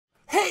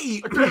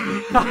Hey!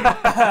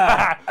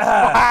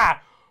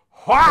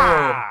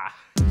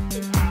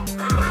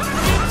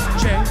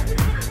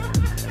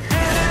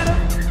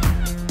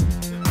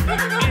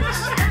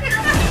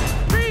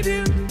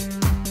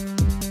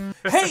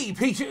 Hey,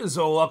 Peaches!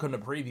 So welcome to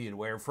Preview,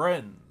 where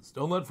friends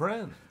don't let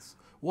friends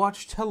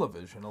watch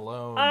television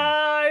alone.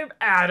 I'm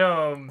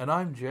Adam. And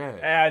I'm Jay.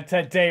 And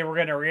today we're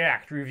going to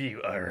review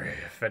a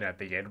riff, and at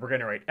the end we're going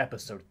to rate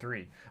episode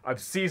 3 of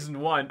season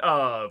 1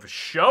 of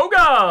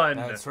Shogun.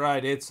 That's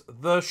right, it's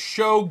the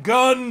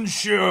Shogun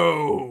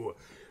Show!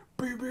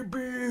 Boo boo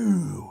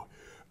boo!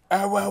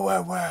 Ah wah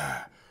wah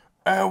wah!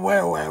 Ah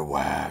wah wah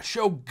wah!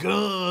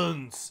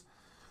 Shoguns!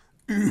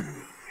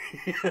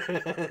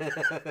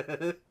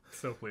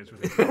 So pleased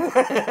with it.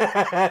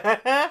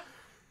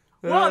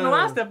 Well, in the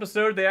last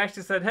episode, they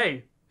actually said,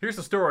 "Hey, here's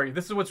the story.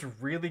 This is what's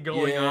really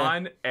going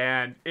on,"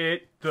 and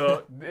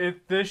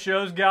this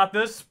show's got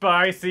the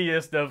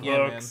spiciest of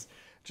looks. Man.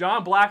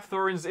 John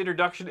Blackthorne's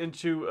introduction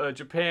into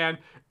Japan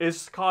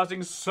is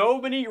causing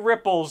so many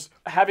ripples,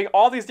 having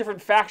all these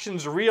different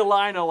factions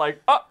realign.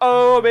 Like,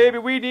 maybe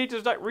we need to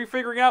start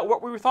refiguring out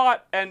what we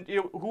thought and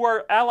who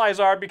our allies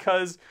are,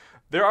 because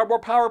there are more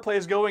power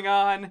plays going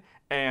on.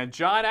 And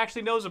John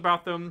actually knows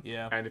about them.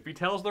 Yeah. And if he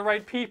tells the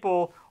right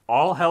people,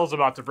 all hell's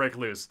about to break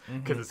loose.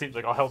 Because it seems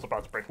like all hell's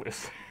about to break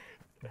loose.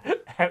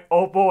 And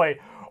oh boy,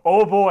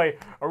 are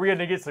we going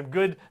to get some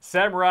good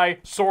samurai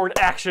sword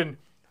action.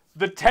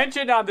 The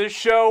tension on this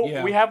show,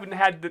 we haven't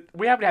had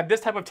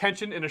this type of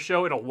tension in a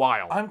show in a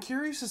while. I'm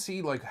curious to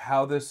see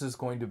how this is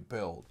going to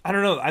build. I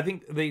don't know. I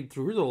think they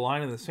drew the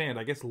line in the sand,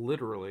 I guess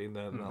literally, in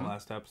the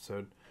last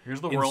episode. Here's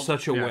the world. In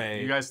such a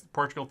way. You guys,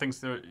 Portugal thinks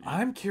that...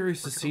 I'm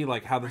curious to see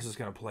how this is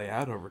going to play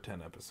out over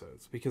 10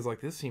 episodes. Because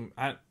this seems...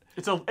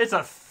 It's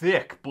a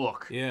thick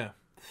book. Yeah.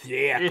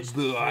 Thick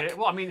book.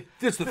 Well, I mean...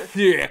 It's the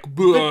thick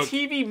book.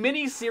 The TV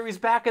miniseries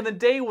back in the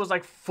day was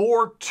like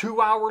 4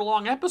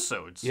 2-hour-long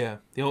episodes. Yeah.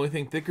 The only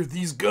thing thicker,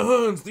 these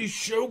guns. These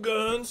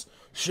Shoguns.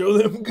 Show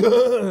them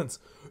guns.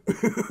 Do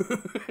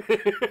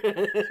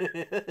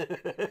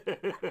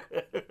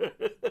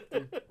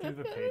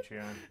the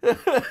Patreon.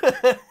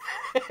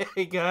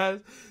 Hey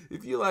guys,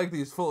 if you like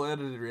these full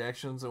edited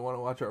reactions and want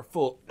to watch our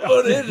full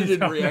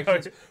unedited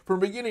reactions from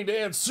beginning to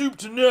end, soup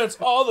to nuts,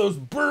 all those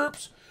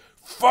burps,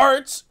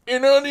 farts,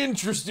 and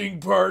uninteresting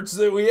parts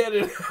that we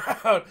edited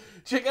out,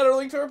 check out our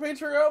link to our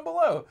Patreon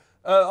below.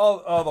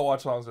 All the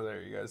watch alongs are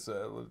there, you guys.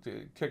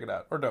 Check it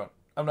out. Or don't.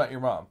 I'm not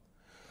your mom.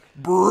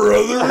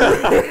 Brother!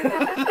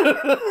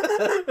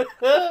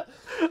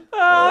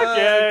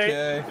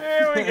 Okay.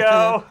 Here we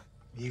go.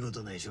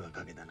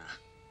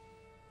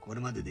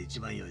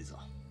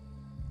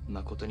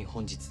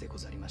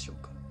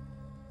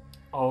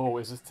 Oh,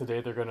 is this today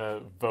they're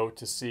gonna vote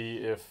to see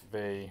if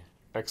they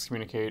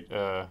excommunicate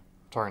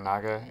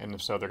Toranaga, and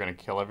if so, they're gonna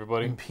kill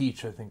everybody?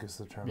 Impeach, I think, is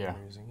the term they're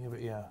using. Yeah,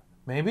 but yeah.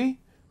 Maybe?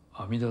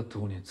 阿弥陀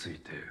島につい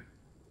て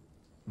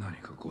何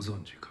かご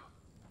存知か。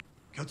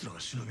奴らが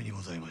忍びに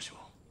ございましょ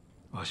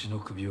う。わしの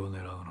首を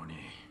狙うのに、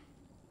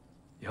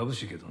藪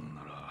重殿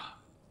なら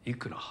い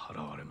くら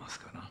払われます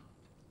かな。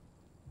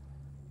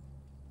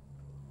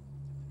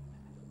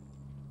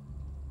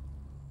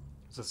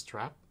Is this a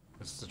trap?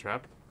 Is this a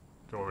trap?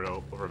 Do you want me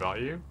to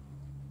overvalue you?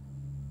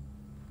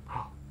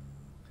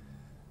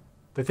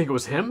 They think it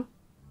was him?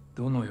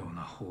 どのよう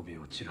な褒美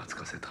をちらつ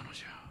かせたの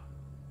じゃ。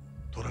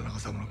虎長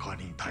様の代わ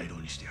りに大老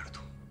にしてやる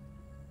と。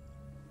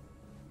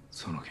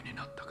その気に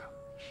なったか。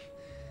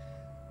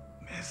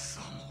滅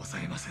相もござ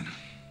いませぬ。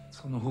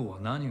その方は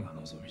何が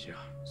望みじゃ。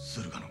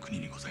駿河の国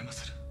にございま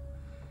する。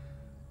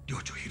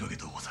領地を広げ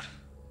とうござる。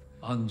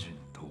安心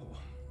と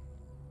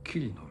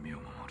桐の身を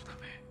守るた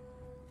め、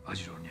網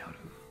代にある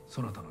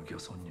そなたの漁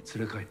村に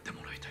連れ帰って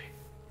もらいたい。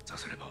さ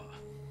すれば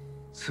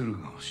駿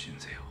河を信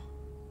ぜよう。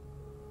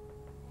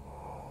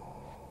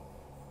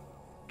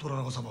虎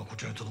長様はこ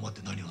ちらに留まっ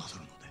て何をなさ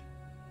るので。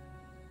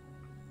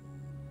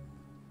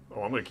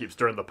Oh, I'm gonna keep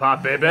stirring the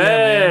pot, baby!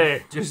 Yeah,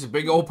 just a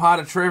big old pot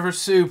of Trevor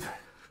soup.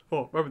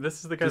 Well, remember,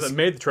 this is the guy that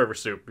made the Trevor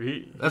soup.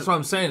 That's what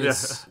I'm saying.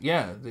 It's,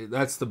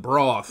 that's the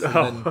broth. And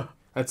then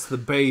that's the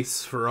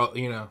base for, How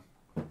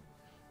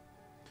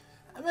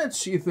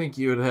much do you think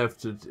you would have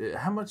to...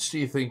 How much do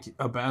you think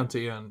a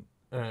bounty on...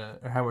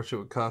 how much it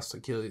would cost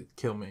to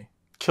kill me?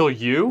 Kill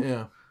you?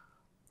 Yeah.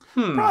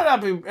 It'd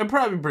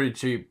probably be pretty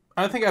cheap.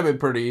 I think I'd be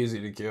pretty easy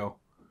to kill.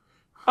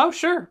 Oh,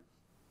 sure.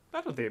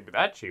 I don't think it'd be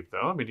that cheap,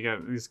 though. I mean, you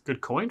got these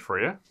good coin for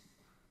you.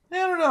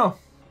 Yeah, I don't know.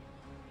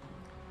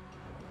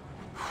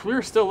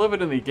 We're still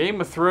living in the Game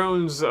of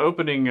Thrones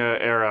opening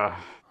era.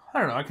 I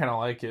don't know. I kind of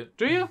like it.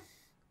 Do you?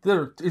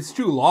 It's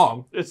too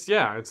long. That's.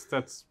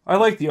 I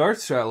like the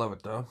art style of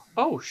it, though.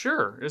 Oh,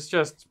 sure. It's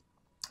just.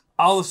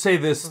 I'll say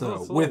this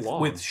though,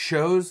 with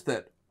shows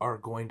that are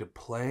going to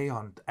play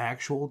on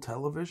actual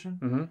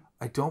television,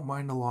 I don't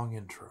mind a long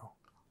intro.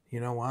 You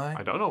know why?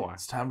 I don't know why.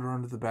 It's time to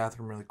run to the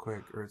bathroom really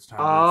quick, or it's time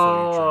to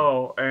refill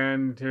your drink.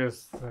 And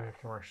here's the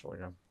commercial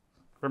again.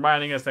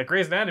 reminding us that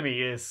Grey's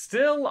Anatomy is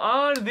still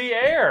on the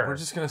air. We're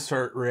just gonna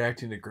start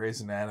reacting to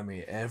Grey's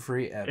Anatomy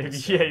every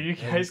episode. Yeah, you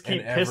guys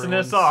keep pissing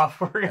us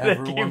off.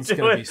 Everyone's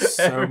gonna be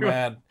so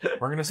mad.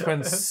 We're gonna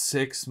spend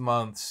 6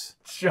 months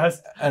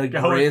just a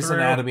Grey's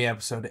Anatomy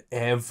episode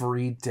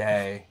every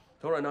day.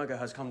 Toranaga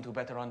has come to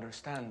better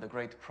understand the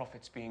great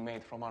profits being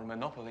made from our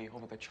monopoly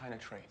over the China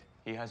trade.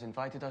 He has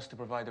invited us to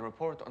provide a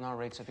report on our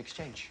rates of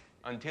exchange.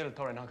 Until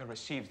Toranaga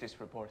receives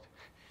this report,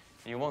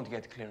 you won't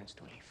get clearance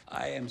to leave.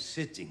 I am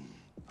sitting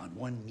on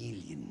 1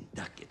 million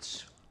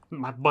ducats.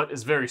 My butt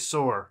is very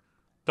sore.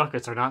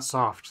 Ducats are not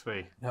soft.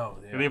 They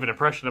leave an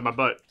impression on my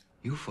butt.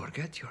 You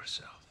forget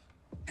yourself.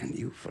 And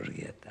you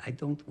forget, I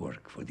don't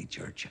work for the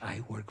church,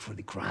 I work for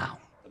the crown.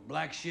 The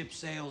black ship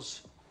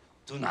sails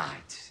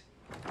tonight.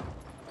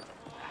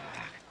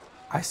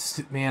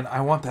 Man, I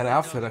want that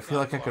outfit. I feel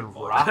like I could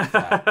rock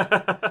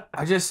that.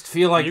 I just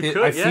feel like I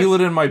yes. feel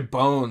it in my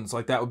bones.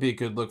 Like that would be a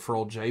good look for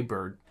old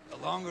Jaybird. The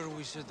longer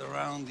we sit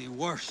around, the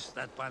worse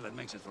that pilot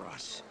makes it for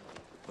us.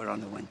 We're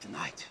on the wing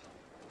tonight.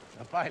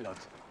 The pilot?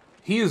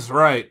 He is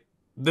right.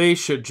 They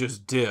should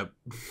just dip.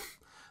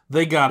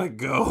 They gotta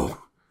go.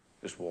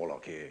 This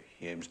warlock here,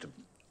 he aims to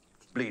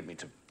bleed me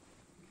to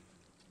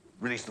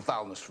release the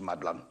foulness from my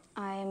blood.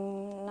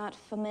 I'm not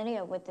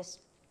familiar with this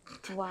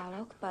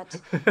warlock, but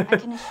I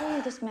can assure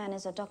you this man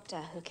is a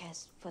doctor who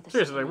cares for the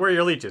Seriously, like, where are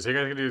your leeches? Are you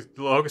guys gonna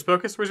do hocus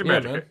pocus? Where's your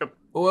magic? Man.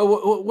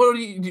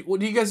 What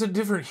do you guys have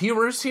different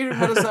humors here?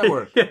 How does that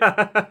work?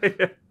 Yeah.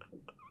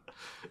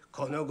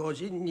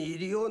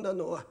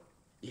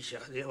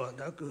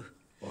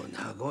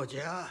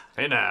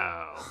 Hey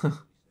now.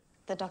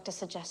 The doctor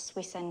suggests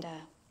we send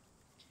a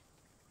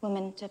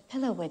woman to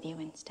pillow with you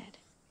instead.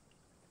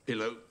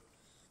 Pillow?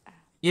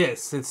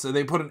 Yes,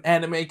 they put an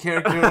anime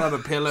character on a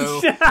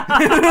pillow.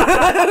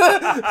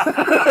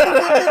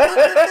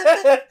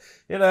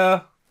 You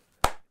know,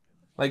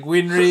 like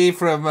Winry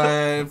from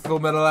Full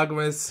Metal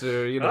Alchemist,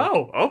 or you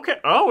know. Oh,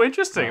 okay. Oh,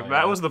 interesting.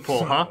 That was the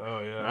pull, huh?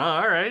 Oh yeah.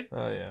 Oh, all right.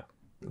 Oh yeah.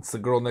 It's the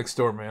girl next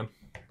door, man.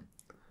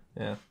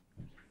 Yeah.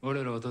 行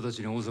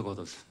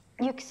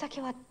き先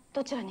は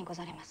どちらにご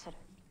ざりまする?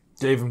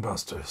 Dave and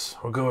Buster's.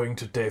 We're going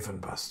to Dave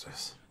and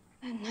Buster's.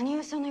 何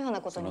をそのような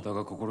ことに?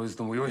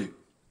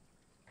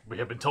 We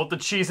have been told to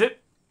cheese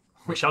it.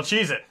 We shall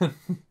cheese it.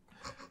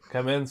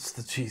 Commence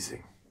the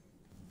cheesing.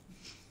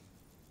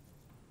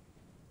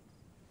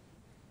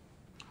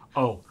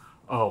 Oh.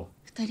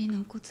 二人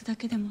のお骨だ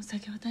けでもお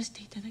酒を出し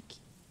ていただ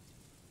き。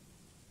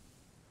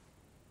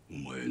お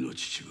前の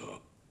父が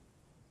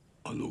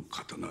あの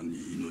刀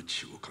に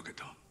命をかけ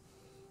た。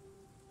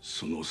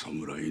その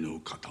侍の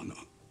刀。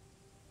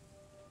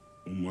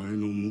お前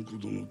の婿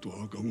殿と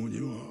赤子に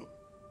は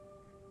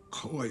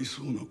かわい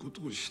そうなこ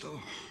とをした。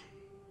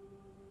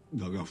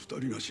だが二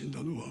人が死ん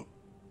だのは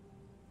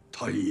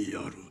大義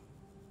ある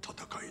戦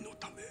いの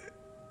ため。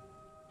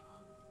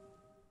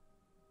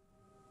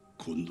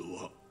今度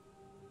は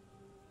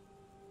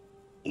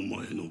お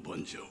前の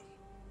番じゃ。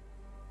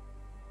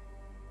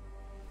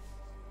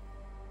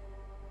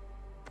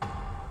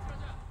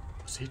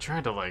Was he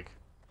trying to, like,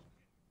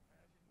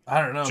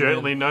 I don't know.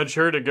 gently nudge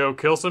her to go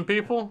kill some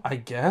people? I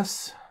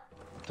guess.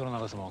 虎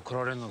長様は来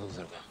られるのでご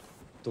ざるか。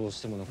どうし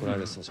ても残ら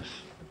れそうじゃ。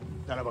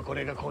ならばこ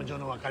れが今生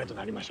の別れと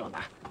なりましょう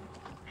な。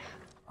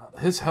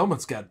His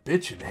helmet's got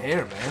bitchin'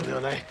 hair, man. では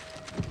ない。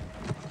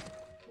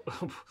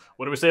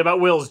 What do we say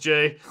about Wills,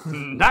 Jay?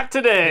 Not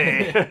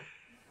today.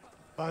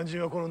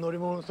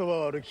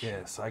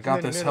 Yes, I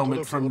got this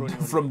helmet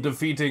from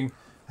defeating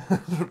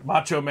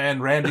Macho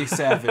Man Randy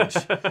Savage.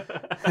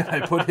 I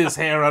put his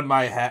hair on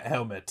my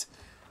helmet.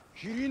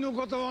 霧の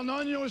方は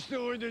何をして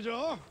おいでじ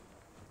ゃ。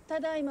た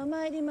だいま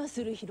参りま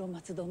する広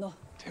松殿。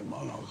手間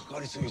がかか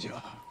りすぎじ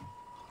ゃ。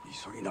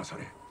急ぎなさ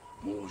れ。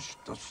もう出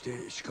発し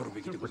てしかる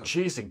べきでご We're ざる。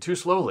 cheesing too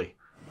slowly.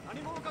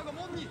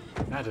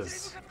 That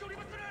is.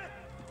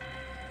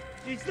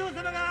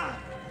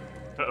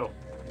 Uh-oh.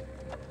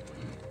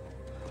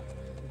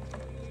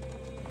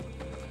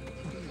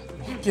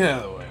 Get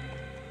out of the way.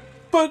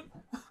 But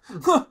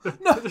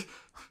no,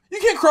 you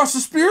can't cross the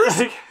spears.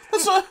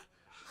 That's not.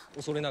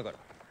 恐れながら、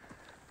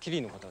キ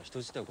リの方は人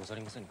自体はござ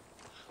りません。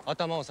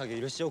頭を下げ、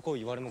許しをこう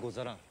言われもご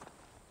ざらん。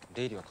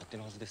出入りは勝手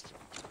のはずです。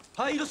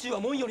灰色衆は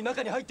門より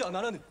中に入っては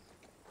ならぬ。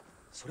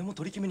それも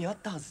取り決めにあっ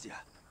たはずじゃ。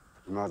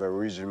まだ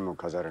初陣も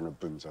飾れぬ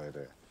分際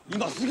で。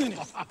今すぐに。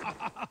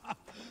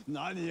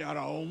何や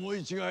ら思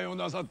い違いを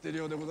なさっている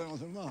ようでございま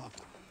すな。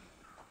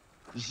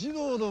石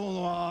堂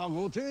殿は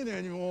ご丁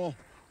寧にも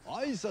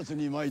挨拶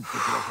に参ってくだ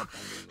さっ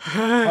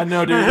たんで。 I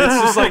know,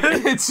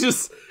 dude. It's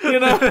just you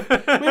know, we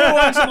were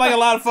watching like a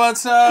lot of fun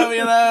stuff,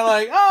 you know,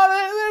 like oh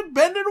they're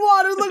bending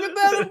water, look at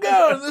them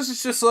go. And this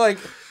is just like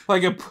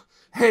a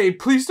hey,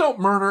 please don't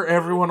murder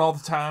everyone all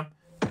the time.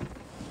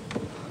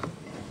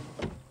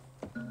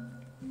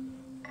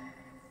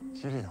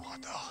 キリの方。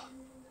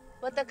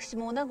私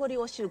もお名残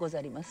惜しゅうござ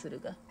ります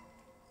るが、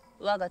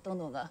我が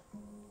殿が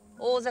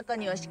大坂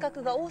には資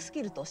格が多す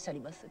ぎるとおっしゃり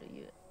まする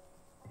ゆえ。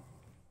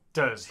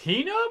 Does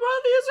he know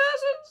about the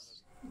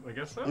assassins? I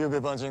guess so.ゆうべ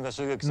万人が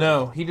襲撃された。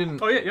 No, he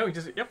didn't. Oh yeah, he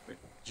just yep.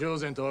 No,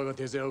 the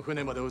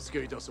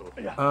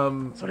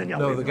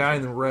guy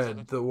in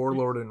red, the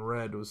warlord in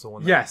red, was the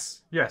one.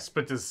 Yes,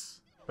 but this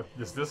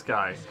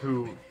guy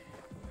who.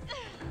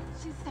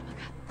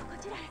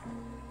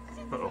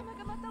 Uh-oh.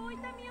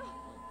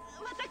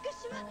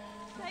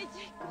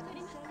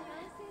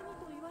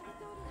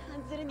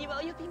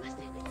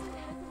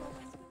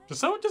 Did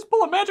someone just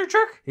pull a magic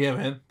trick? Yeah,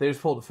 man. They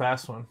just pulled a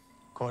fast one.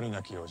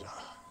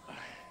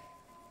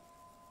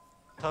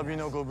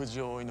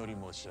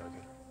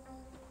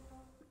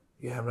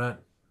 Yeah, man.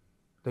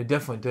 They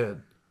definitely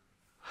did.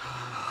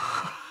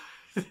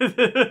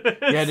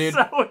 Yeah, dude.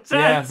 So intense.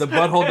 Yeah, the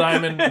butthole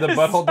diamond,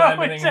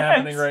 diamonding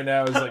happening right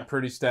now is like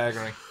pretty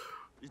staggering.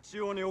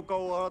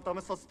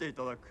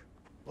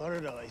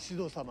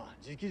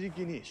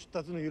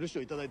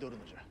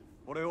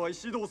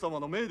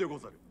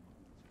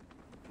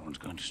 No one's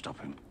going to stop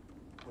him.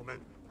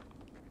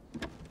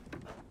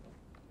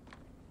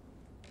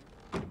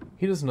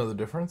 He doesn't know the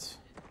difference.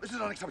 This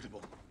is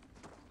unacceptable.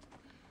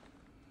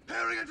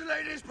 Peering into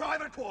ladies'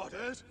 private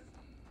quarters?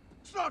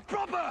 It's not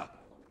proper!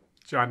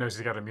 John knows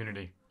he's got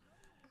immunity.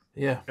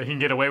 Yeah. And he can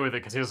get away with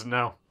it because he doesn't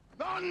know.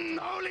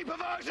 Unholy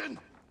perversion!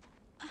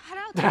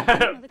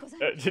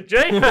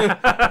 Jay?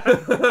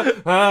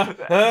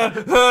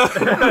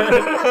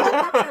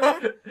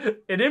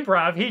 In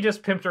improv, he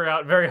just pimped her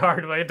out very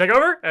hard. Like, take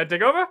over?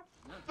 Take over?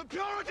 The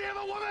purity of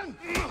a woman!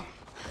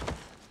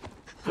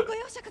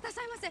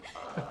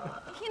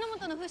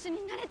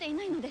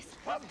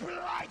 A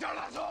blight on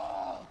us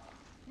all!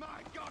 My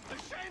God, the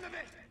shame of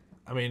it!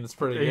 I mean, it's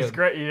pretty good. He's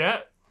great, yeah.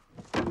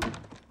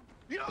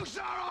 You,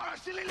 sir, are a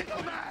silly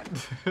little man!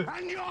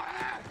 And your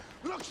hair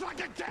looks like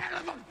the tail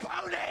of a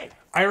pony!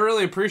 I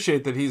really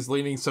appreciate that he's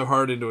leaning so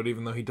hard into it,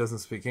 even though he doesn't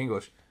speak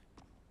English.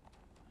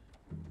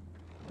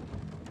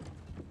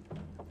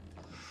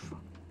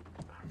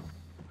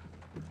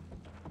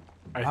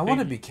 I want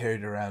to be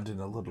carried around in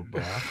a little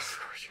box. Of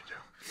course you do.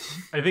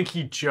 I think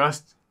he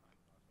just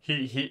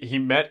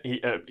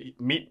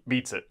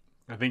beats it.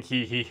 I think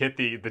he hit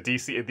the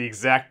DC, the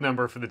exact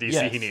number for the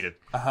DC he needed.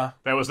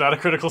 That was not a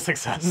critical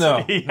success.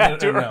 No, he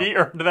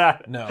earned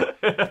that. No.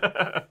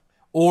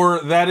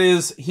 Or that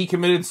is, he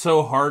committed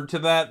so hard to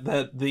that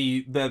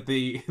the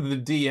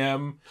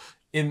DM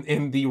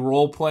in the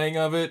role playing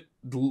of it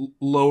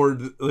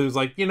lowered. It was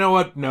like, you know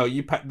what? No,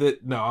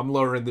 no, I'm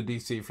lowering the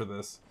DC for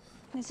this.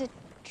 Is it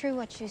true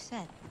what you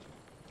said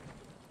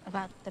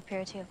about the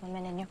purity of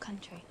women in your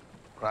country?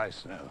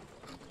 Christ, no.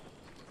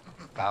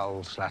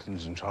 Foul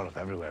slatterns and trollop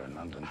everywhere in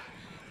London.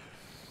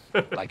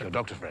 Like your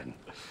doctor friend.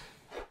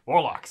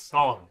 Warlocks,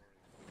 all of them.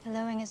 The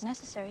lowing is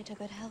necessary to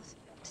good health.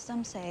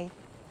 Some say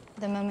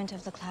the moment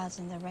of the clouds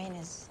and the rain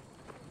is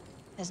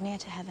as near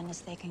to heaven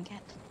as they can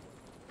get.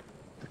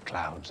 The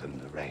clouds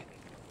and the rain.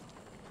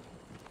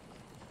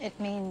 It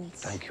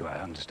means... Thank you,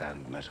 I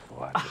understand the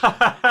metaphor.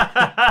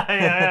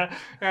 Yeah.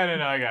 I don't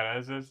know, I got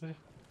it.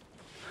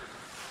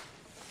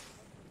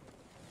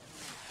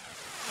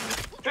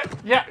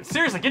 Yeah,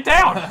 seriously, get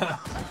down!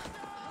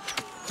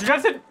 You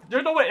guys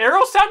don't know what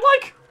arrows sound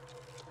like?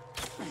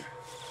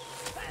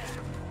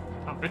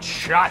 Oh, good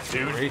shot,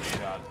 dude. Great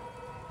shot.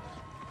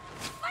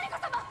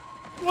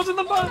 Wasn't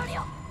the button?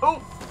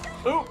 Oh.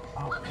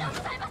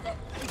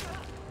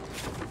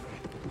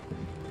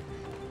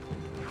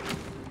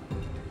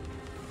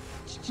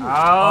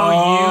 Oh, you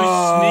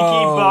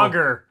sneaky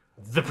bugger.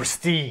 The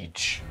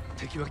prestige.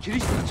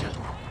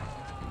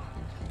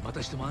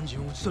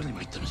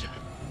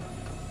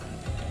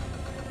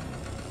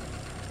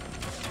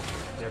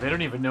 Yeah, they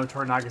don't even know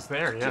Toranaga's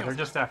there. Yeah, they're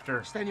just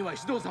after...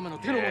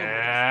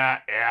 Yeah.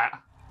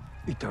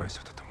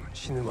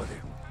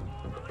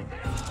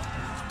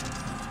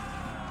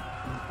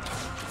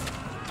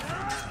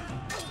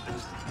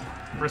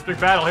 First big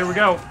battle, here we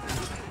go.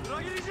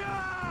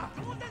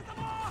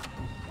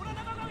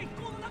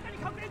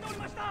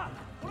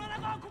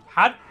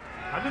 How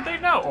did they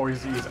know? Oh,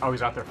 he's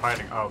out there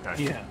fighting. Oh,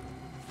 okay. Yeah.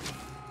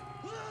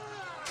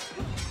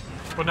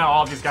 But now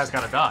all these guys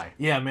gotta die.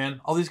 Yeah, man.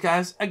 All these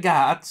guys are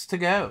gots to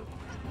go.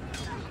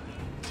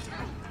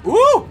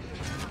 Ooh!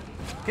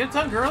 Get it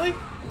done, girly.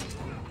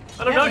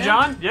 Let him know, man.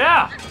 John.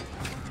 Yeah.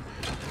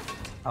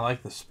 I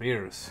like the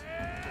spears.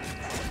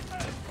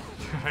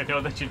 I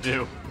know that you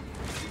do.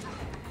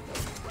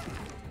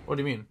 What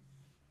do you mean?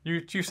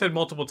 You said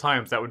multiple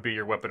times that would be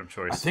your weapon of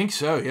choice. I think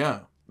so,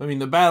 yeah. I mean,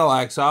 the battle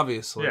axe,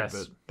 obviously.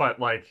 Yes, but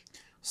like...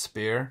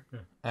 Spear,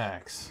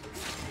 axe.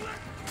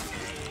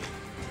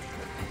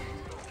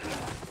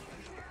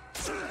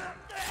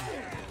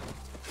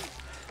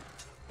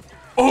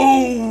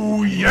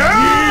 Oh,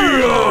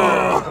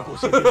 yeah!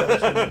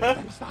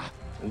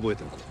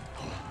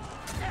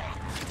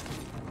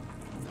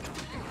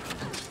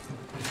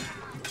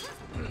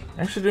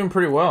 Actually doing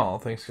pretty well, all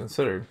things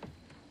considered.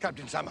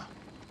 Captain Sama.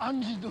 I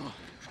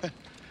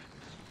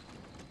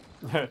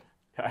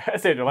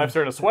said your life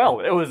started to swell.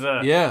 It was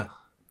yeah.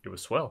 It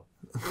was swell.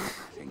 I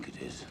think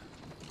it is.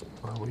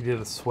 Well, we did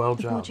a swell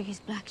the job.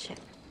 Portuguese black ship.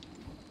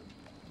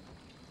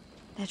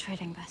 Their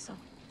trading vessel.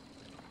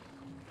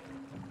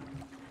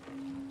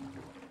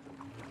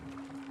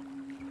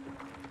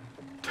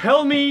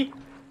 Tell me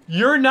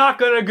you're not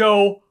gonna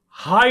go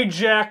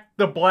hijack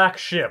the black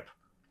ship.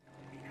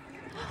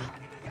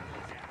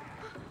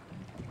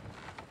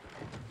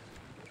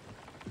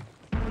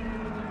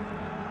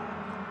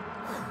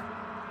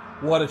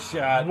 What a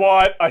shot.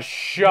 What a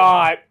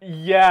shot.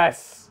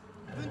 Yes.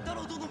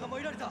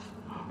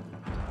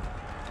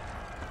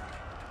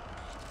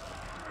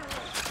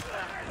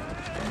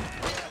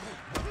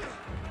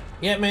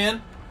 Yeah,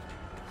 man.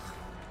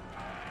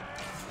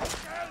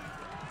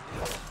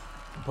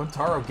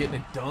 Buntaro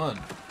getting it done.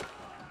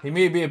 He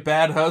may be a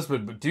bad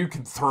husband, but dude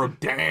can throw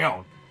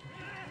down.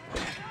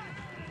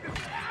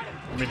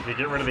 I mean, if you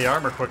get rid of the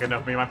armor quick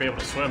enough, we might be able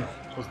to swim.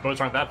 Those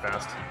boats aren't that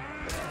fast.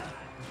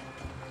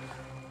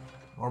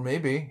 Or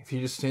maybe, if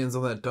he just stands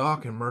on that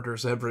dock and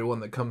murders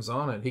everyone that comes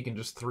on it, he can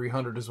just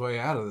 300 his way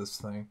out of this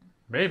thing.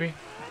 Maybe.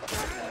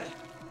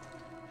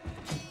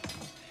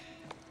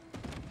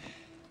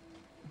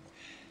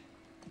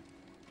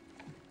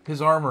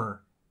 His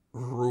armor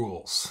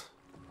rules.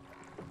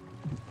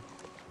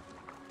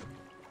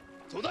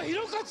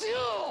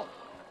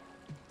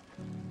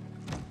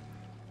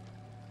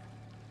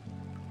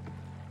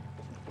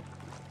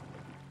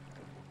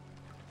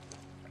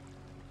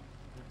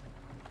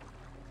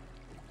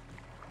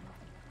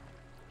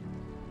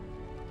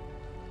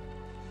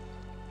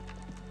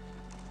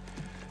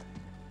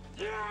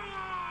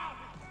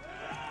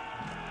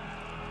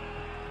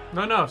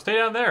 No, stay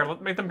down there.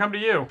 Let make them come to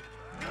you.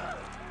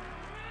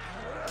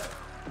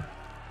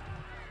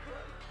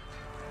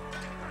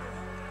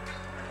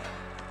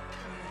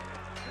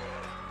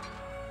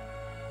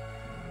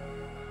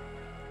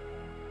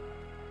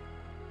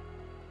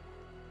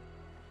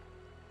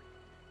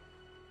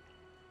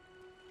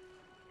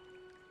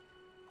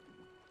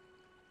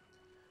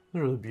 It's a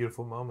really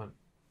beautiful moment.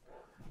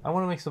 I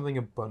want to make something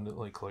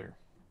abundantly clear.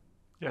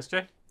 Yes,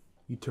 Jay?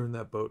 You turn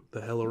that boat the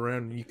hell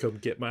around and you come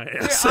get my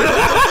ass.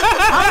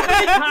 How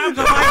many times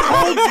have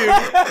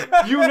I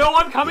told you? You know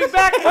I'm coming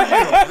back for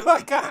you.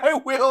 Like, I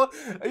will.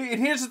 And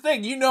here's the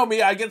thing. You know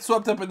me. I get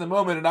swept up in the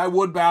moment and I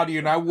would bow to you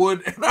and I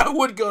would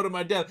go to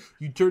my death.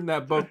 You turn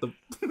that boat the...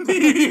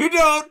 You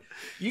don't.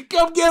 You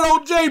come get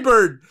old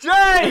Jaybird.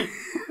 Jay!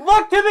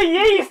 Look to the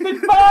east in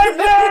 5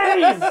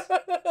 days!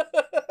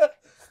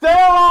 Stay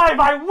alive!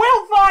 I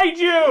will find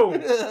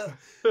you!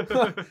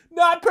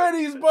 Not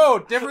Penny's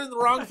boat. Different, the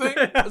wrong thing?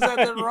 Is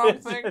that the wrong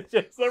thing?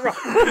 Yes, the wrong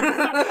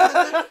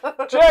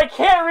thing. Jay, I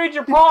can't read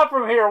your paw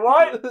from here.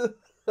 What?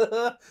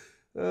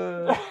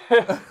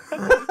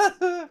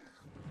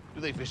 Do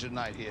they fish at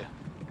night here?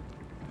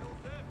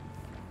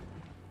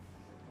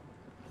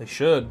 They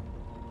should.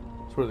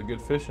 That's where the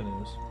good fishing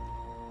is.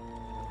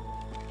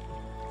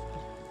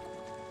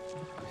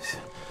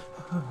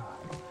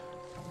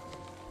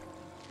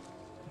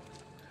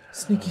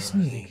 Sneaky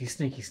sneak.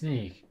 Sneaky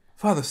sneak.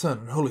 Father, Son,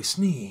 and Holy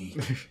Sneak.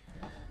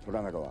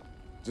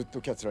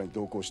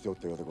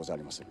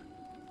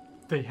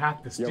 They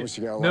have to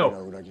steal.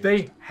 No,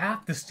 they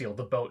have to steal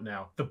the boat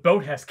now. The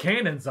boat has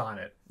cannons on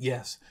it.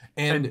 Yes,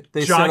 and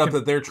they John set up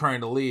that they're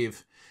trying to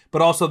leave.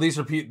 But also, these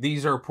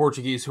are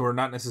Portuguese who are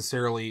not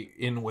necessarily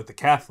in with the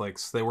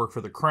Catholics. They work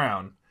for the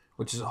crown,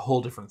 which is a whole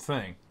different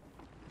thing.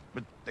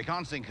 But they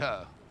can't sink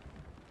her.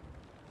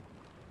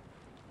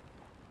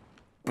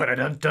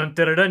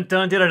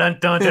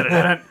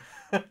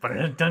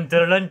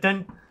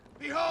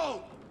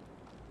 Behold!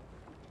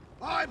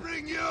 I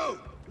bring you,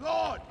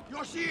 Lord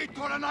Yoshihide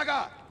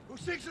Toranaga, who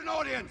seeks an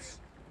audience.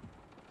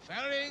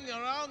 Ferrying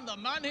around the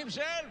man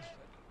himself.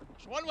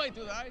 It's one way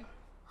to die.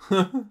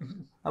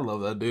 I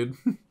love that dude.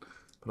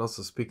 But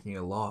also, speaking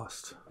of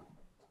Lost.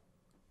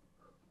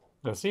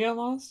 Is he on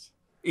Lost?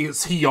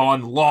 Is he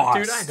on Lost?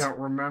 Dude, I don't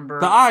remember.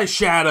 The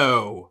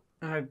eyeshadow!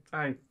 I...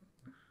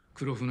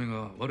 黒船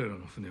が我ら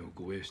の船を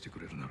護衛してく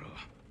れるなら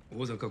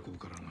大阪港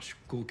からの出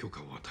港許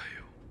可を与え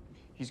よ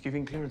う He's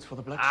giving clearance for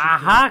the black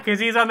ship. Because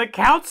he's on the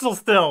council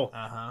still.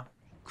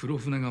 黒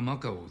船がマ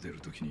カオを出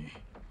るときに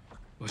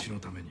わしの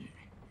ために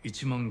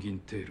1万銀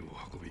テールを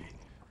運び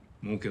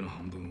儲けの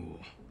半分を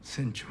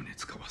船長に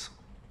使わそう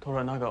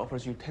Toranaga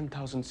offers you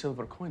 10,000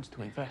 silver coins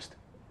to invest.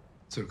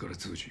 それから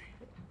通じ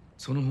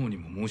その方に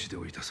も申し出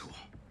をいたそう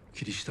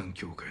キリシタン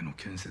教会の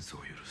建設を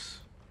許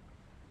す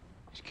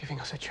He's giving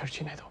us a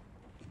church in Edo.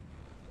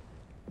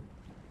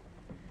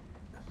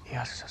 He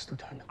asks us to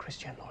turn the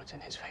Christian lords in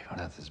his favor.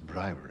 That is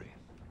bribery.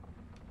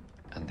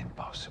 And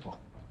impossible.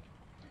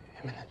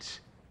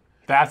 Eminence.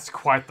 That's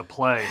quite the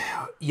play.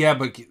 Yeah,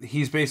 but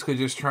he's basically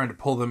just trying to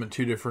pull them in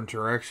two different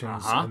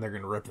directions, and they're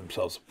going to rip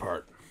themselves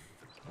apart.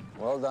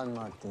 Well done,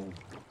 Martin.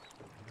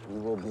 We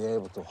will be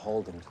able to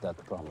hold him to that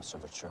promise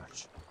of a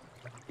church,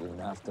 even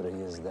after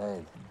he is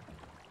dead.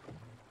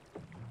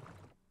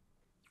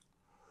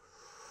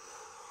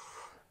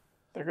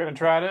 They're going to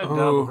try to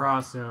double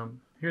cross him.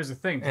 Here's the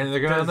thing. And they're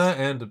going to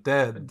end up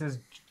dead.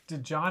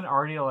 Did John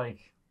already,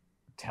 like,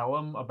 tell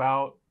him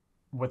about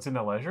what's in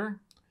the ledger?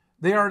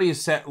 They already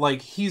said,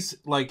 like, he's,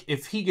 like,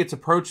 if he gets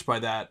approached by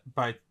that,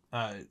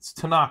 it's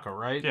Tanaka,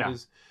 right? Yeah.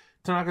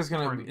 Tanaka's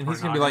going to, and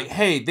he's going to be like,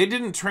 hey, they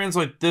didn't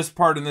translate this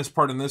part and this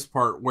part and this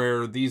part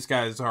where these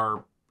guys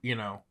are, you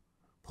know,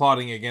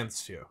 plotting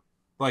against you.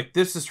 Like,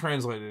 this is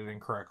translated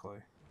incorrectly.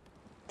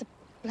 The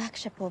black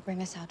ship will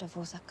bring us out of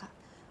Osaka.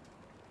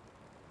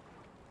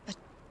 But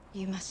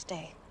you must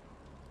stay.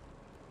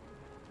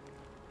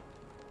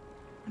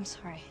 I'm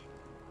sorry.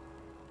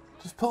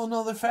 Just pull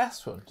another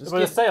fast one. Just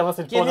Unless they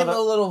give him a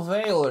little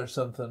veil or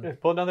something. Yeah,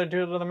 pull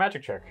do another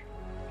magic trick.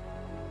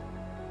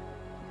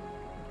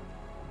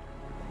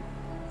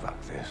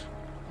 Fuck this.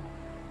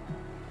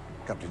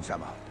 Captain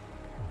Sama,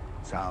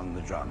 sound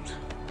the drums.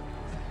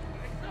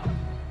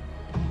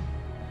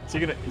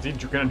 Is he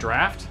gonna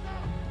draft?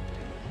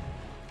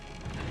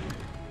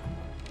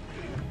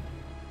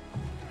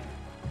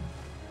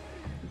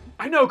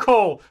 I know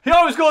Cole. He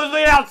always goes to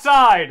the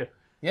outside.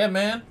 Yeah,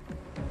 man.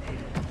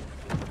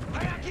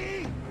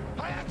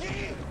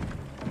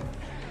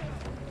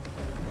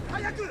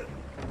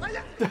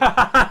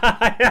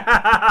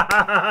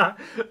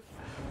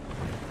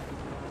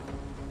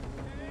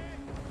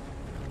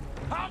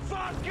 How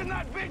fast can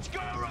that bitch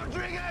go,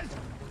 Rodriguez?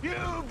 You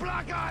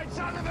black-eyed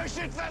son of a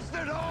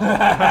shit-fested whore!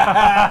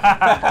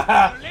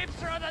 Your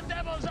lips are the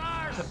devil's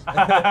arse!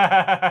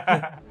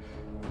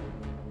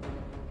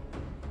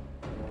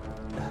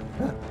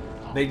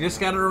 They just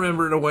got to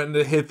remember to when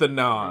to hit the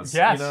nos.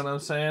 Yes. You know what I'm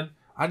saying?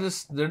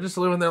 They're just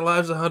living their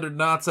lives 100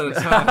 knots at a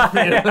time.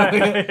 You know what I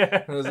mean?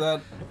 Is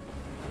that?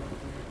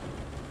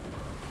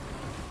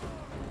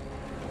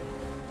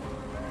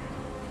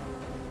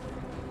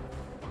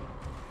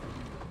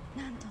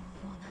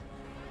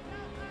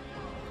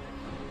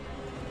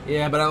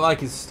 Yeah, but I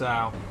like his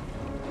style.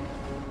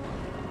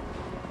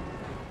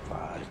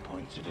 5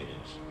 points it is.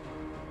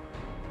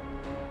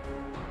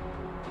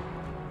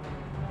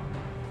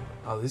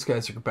 Oh, these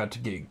guys are about to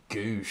get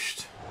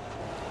gooshed.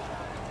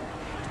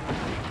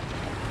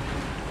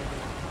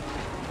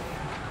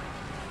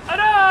 Oh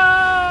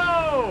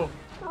no!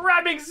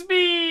 Rapid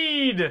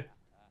speed!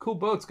 Cool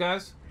boats,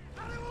 guys.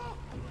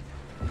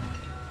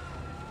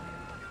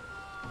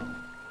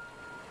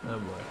 Oh boy.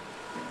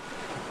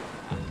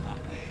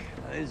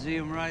 Let's see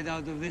him right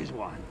out of this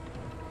one.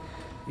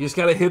 You just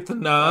gotta hit the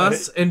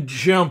nos and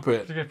jump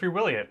it. You can free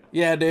willy it.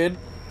 Yeah, dude.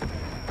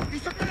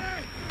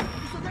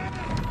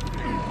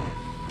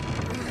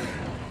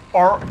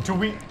 Are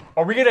we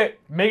gonna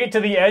make it to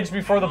the edge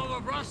before the?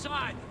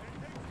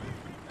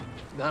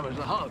 That was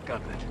the Hulk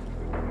up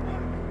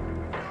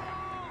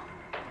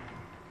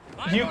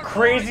it. You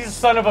crazy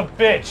son of a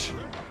bitch!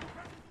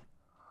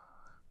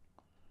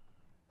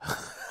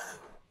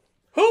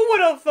 Who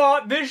would have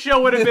thought this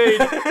show would have made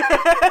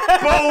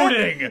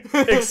boating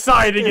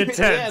exciting, intense?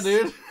 Yeah,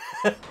 dude.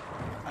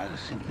 I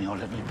just think me or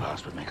let me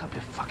pass, but make up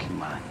your fucking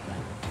mind.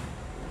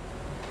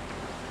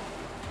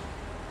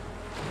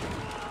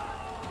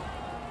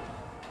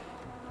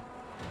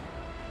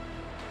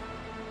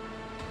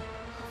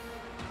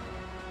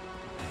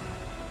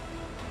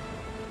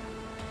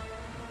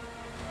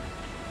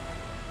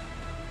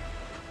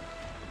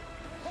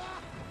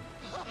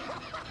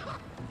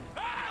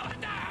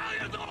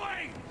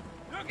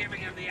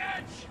 Giving him the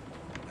edge!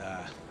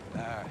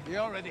 He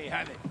already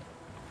had it.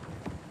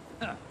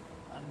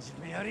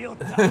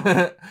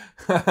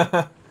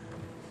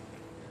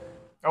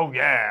 Oh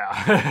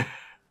yeah.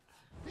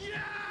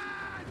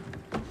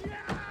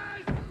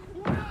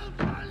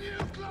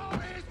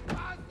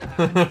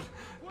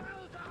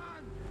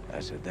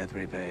 That's a debt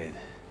repaid.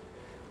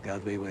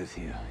 God be with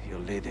you.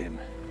 You'll lead him.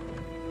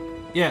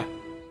 Yeah.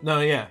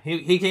 No, yeah.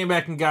 He came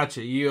back and got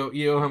you.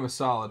 You owe him a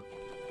solid.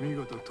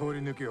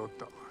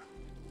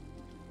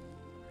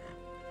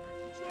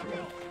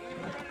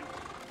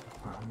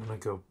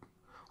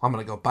 I'm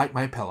gonna go bite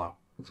my pillow.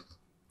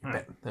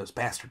 Those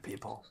bastard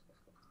people.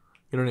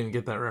 You don't even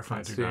get that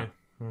reference, do you?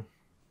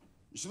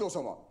 石堂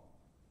様、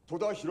戸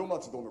田広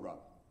松殿が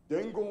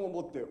伝言を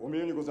持ってお見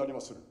えにござり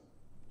まする。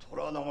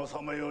虎長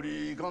様よ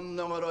り遺憾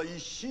ながら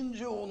一身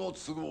上の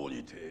都合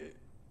にて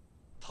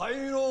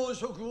大老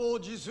職を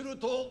辞する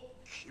と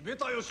決め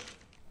たよし。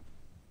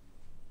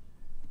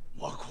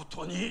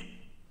誠に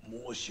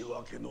申し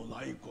訳の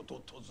ないこ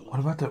ととぞ。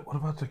What about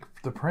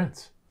the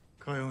prince?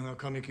 かような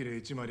紙切れ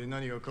一枚で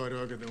何が変わる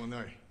わけでも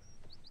ない。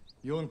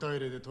4対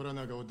0で虎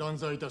長を断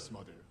罪いたす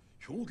まで。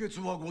評決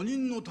は5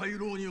人の大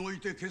老におい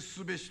て決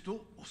すべし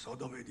とお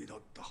定めになっ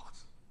たは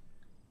ず。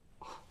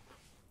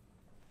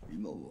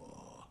今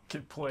は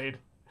Get played.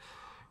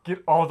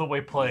 Get all the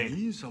way played.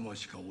 議員様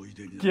しかおい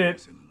でになりま Get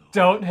せんな。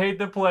 don't hate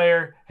the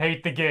player,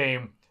 hate the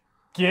game.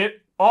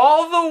 Get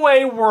all the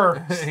way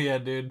works. Yeah,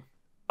 dude.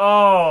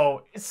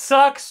 Oh, it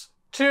sucks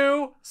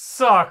to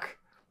suck.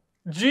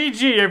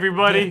 GG,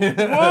 everybody.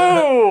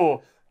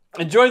 Woo!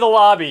 Enjoy the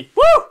lobby.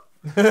 Woo!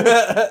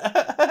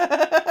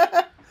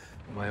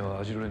 お前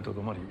は網代にと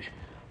どまり、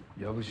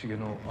藪重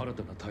の新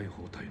たな大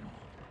砲隊の。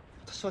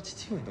私は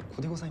父上の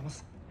子でございま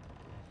す。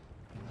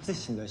なぜ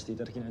信頼してい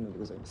ただけないので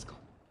ございますか。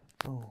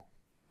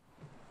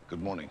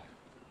Good morning.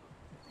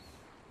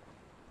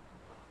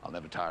 I'll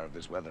never tire of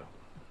this weather.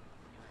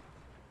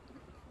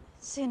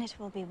 Soon it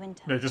will be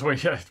winter. Yeah, just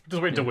wait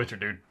until winter,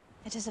 dude.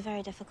 It is a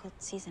very difficult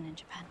season in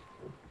Japan.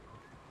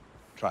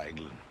 Try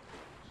England.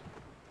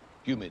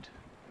 Humid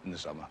in the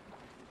summer.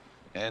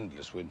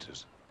 Endless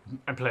winters.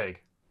 And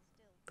plague.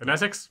 In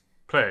Essex,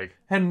 plague.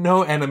 And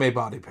no anime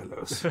body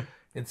pillows.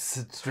 It's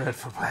a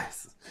dreadful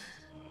place.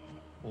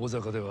 大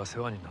阪では世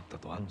話になった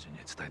と暗示に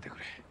伝えてく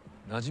れ。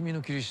馴染み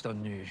のキリシタ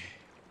ンに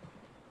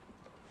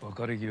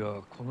別れ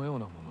際このよう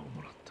なものを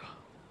もらった。こ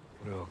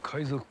れは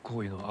海賊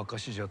行為の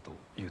証じゃと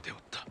言うておっ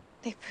た。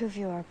They prove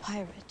you are a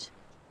pirate.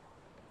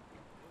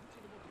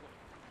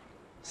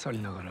 さり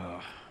なが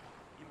ら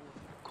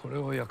これ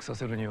を訳さ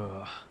せるに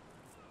は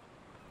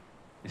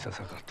いさ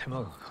さか手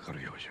間がかか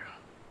るようじゃ。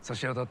差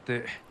し当たっ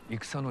て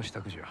戦の支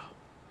度じゃ。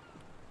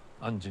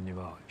暗示に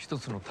は一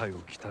つの隊を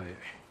鍛え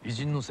偉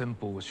人の戦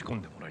法を仕込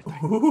んでもらいたい。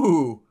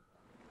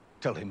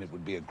Tell him it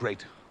would be a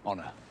great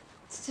honor.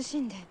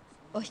 謹んで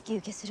お引き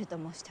受けすると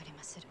申しており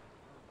まする。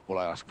 All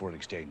I ask for in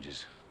exchange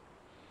is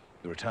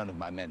the return of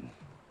my men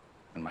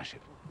and my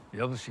ship.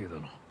 藪重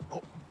殿。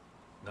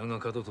長門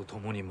と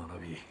共に学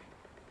び、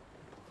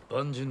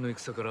万人の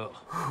戦から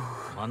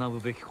学ぶ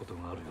べきこと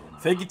があるような。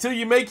Fake it till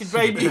you make it,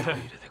 baby.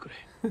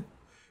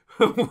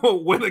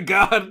 When a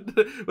god,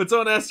 when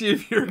someone asks you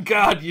if you're a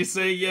god, you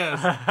say yes.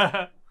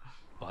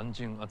 万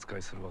人扱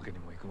いするわけに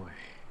もいくま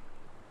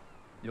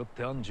い。よっ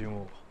て暗陣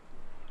を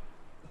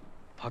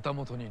旗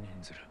本に任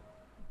ずる。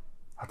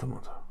旗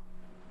本。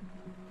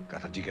か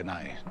たじけ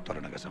ない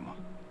虎長様。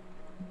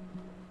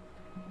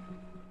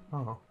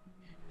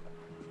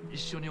一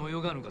緒に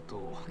泳がぬか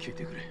と聞い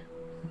てくれ。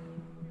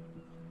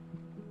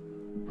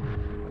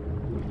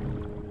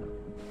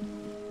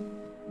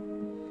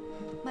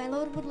My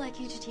lord would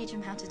like you to teach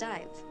him how to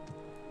dive.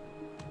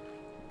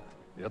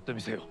 やって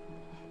みせよ。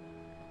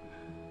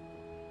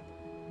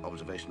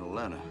Observational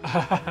learner.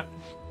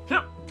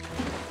 Yep.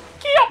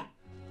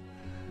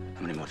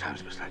 How many more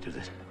times must I do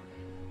this?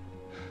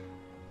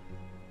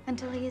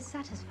 Until he is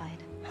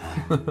satisfied.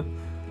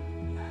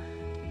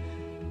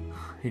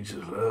 He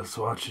just loves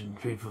watching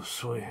people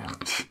swim.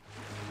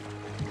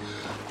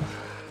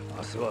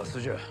 明日は明日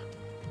じゃ。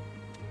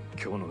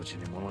今日のうち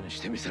にものにし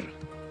てみせる。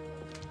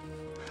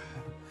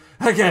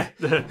Okay.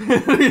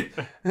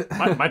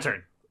 my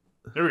turn.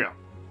 Here we go.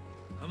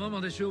 浜ま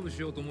で勝負し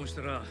ようと申し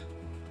たら、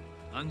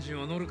暗陣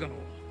は乗るかの。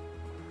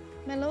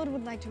 My lord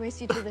would like to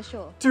race you to the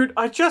shore. Dude,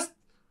 I just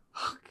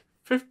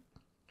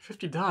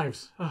 50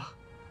 dives.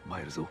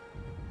 参るぞ。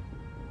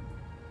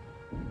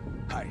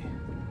はい。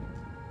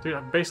 Dude,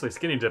 I'm basically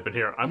skinny dipping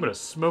here. I'm gonna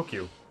smoke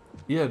you.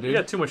 Yeah, dude. You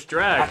got too much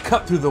drag. I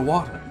cut through the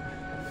water.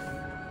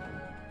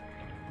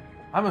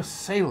 I'm a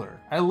sailor.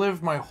 I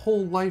lived my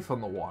whole life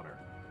on the water.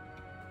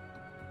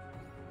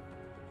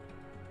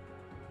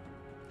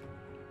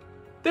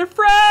 They're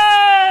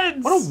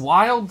friends!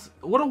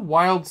 What a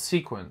wild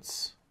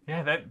sequence.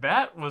 Yeah,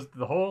 that was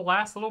the whole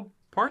last little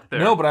part there.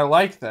 No, but I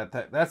like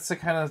that. That's the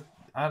kind of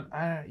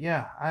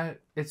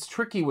it's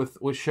tricky with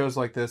shows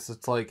like this.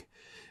 It's like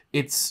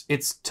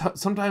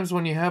sometimes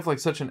when you have like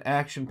such an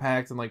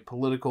action-packed and like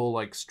political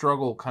like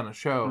struggle kind of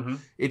show,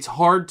 it's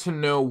hard to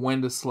know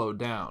when to slow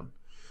down.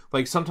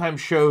 Like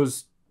sometimes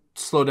shows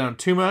slow down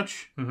too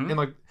much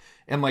and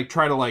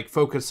try to like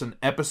focus an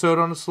episode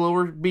on a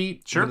slower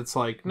beat. Sure. But it's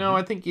like, no,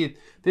 I think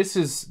this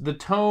is the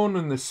tone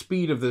and the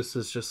speed of this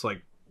is just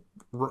like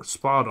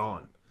spot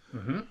on.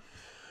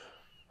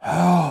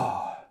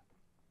 Oh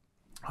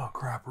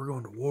crap, we're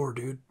going to war,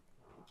 dude.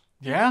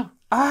 Yeah.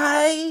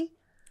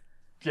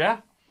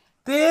 Yeah.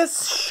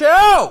 This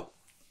show!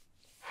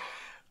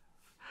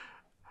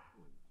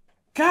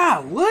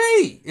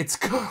 Golly! It's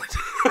good.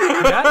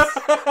 Yes.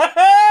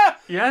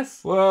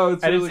 Yes. Whoa,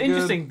 it's and really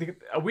it's interesting.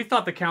 We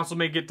thought the council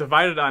may get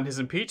divided on his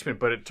impeachment,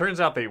 but it turns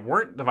out they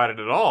weren't divided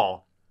at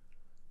all.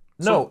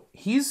 No,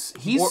 he's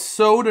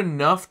sowed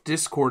enough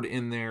discord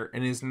in there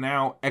and is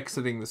now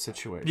exiting the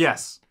situation.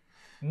 Yes.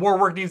 More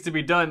work needs to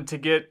be done to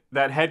get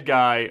that head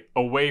guy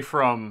away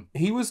from...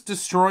 He was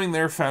destroying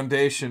their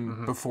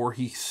foundation before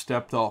he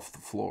stepped off the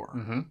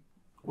floor,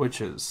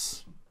 which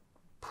is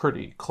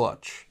pretty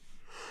clutch.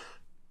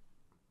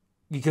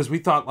 Because we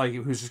thought like he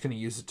was just going to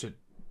use it to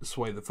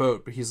sway the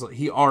vote, but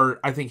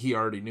I think he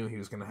already knew he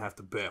was going to have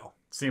to bail.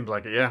 Seems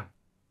like it, yeah.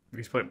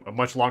 He's playing a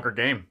much longer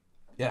game.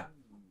 Yeah.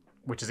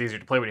 Which is easier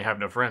to play when you have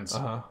no friends.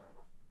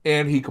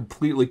 And he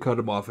completely cut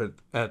him off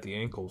at the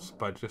ankles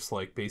by just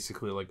like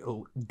basically like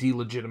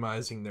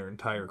delegitimizing their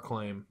entire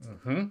claim.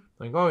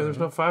 Like, oh, there's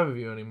no 5 of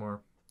you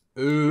anymore.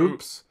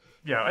 Oops.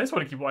 Yeah, I just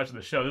want to keep watching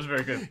the show. This is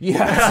very good.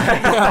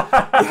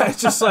 Yeah,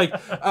 it's just like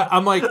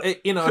I'm like,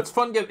 it's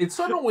fun. It's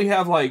fun when we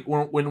have like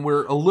when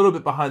we're a little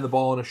bit behind the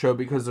ball in a show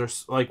because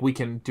there's like we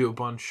can do a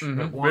bunch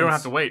at once. We don't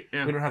have to wait.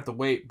 Yeah. We don't have to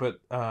wait, but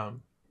yeah,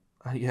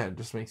 it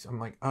just makes I'm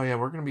like, oh yeah,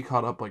 we're gonna be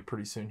caught up like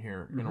pretty soon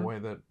here in a way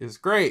that is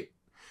great.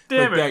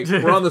 Damn it!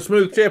 We're on the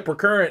smooth tip. We're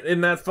current.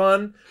 Isn't that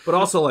fun? But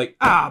also like,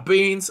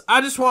 beans.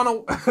 I just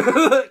want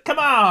to come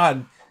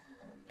on.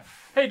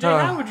 Hey, Jay,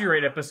 how would you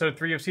rate episode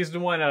 3 of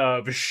season 1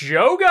 of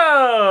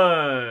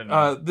Shogun?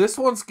 This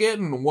one's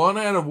getting 1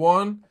 out of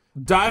 1.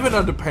 Diving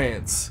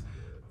underpants.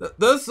 That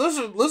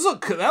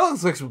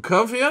looks like some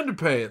comfy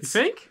underpants. You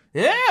think?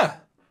 Yeah.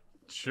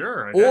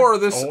 Sure. Or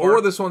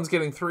this one's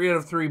getting 3 out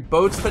of 3.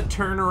 Boats that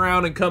turn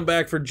around and come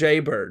back for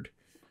Jaybird.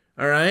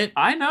 All right?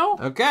 I know.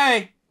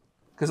 Okay.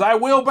 Because I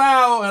will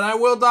bow and I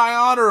will die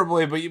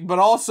honorably, but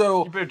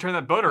also... You better turn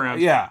that boat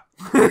around. Yeah.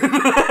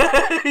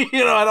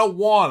 I don't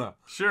want to.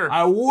 Sure.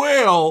 I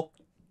will,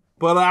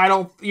 but I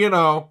don't,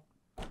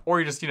 Or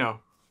you just,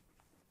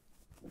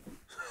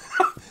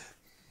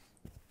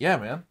 Yeah,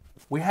 man.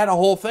 We had a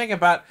whole thing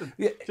about...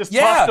 Just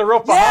toss the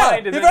rope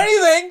behind. If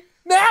anything,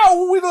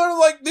 now we learn,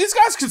 these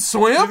guys can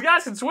swim. These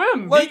guys can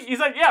swim. He's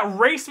like, yeah,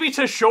 race me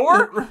to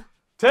shore.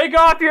 Take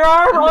off your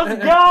armor.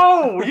 Let's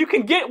go. You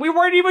can get... We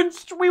weren't even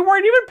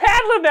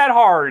paddling that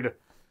hard.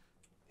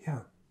 Yeah.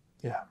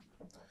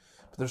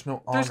 But there's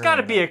no honor. There's got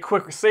to be a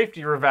quick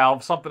safety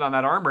valve, something on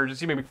that armor.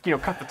 Just maybe,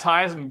 cut the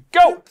ties and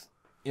go.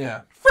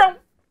 Yeah.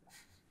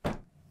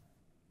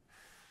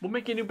 We'll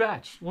make you a new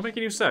batch. We'll make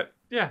you a new set.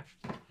 Yeah.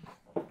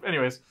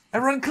 Anyways. I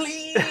run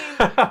clean.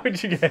 How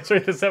did you guys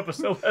rate this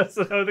episode? Let us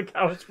know in the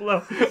comments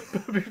below.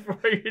 But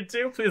before you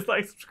do, please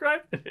like,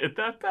 subscribe, and hit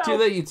that bell. Do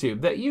that YouTube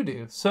that you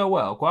do so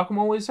well.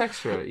 Guacamole's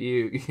extra.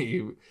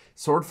 You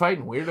sword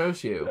fighting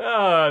weirdos, you.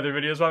 Other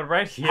videos on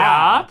right here.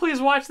 Yeah,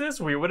 please watch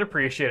this. We would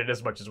appreciate it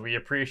as much as we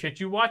appreciate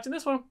you watching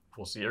this one.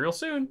 We'll see you real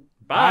soon.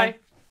 Bye.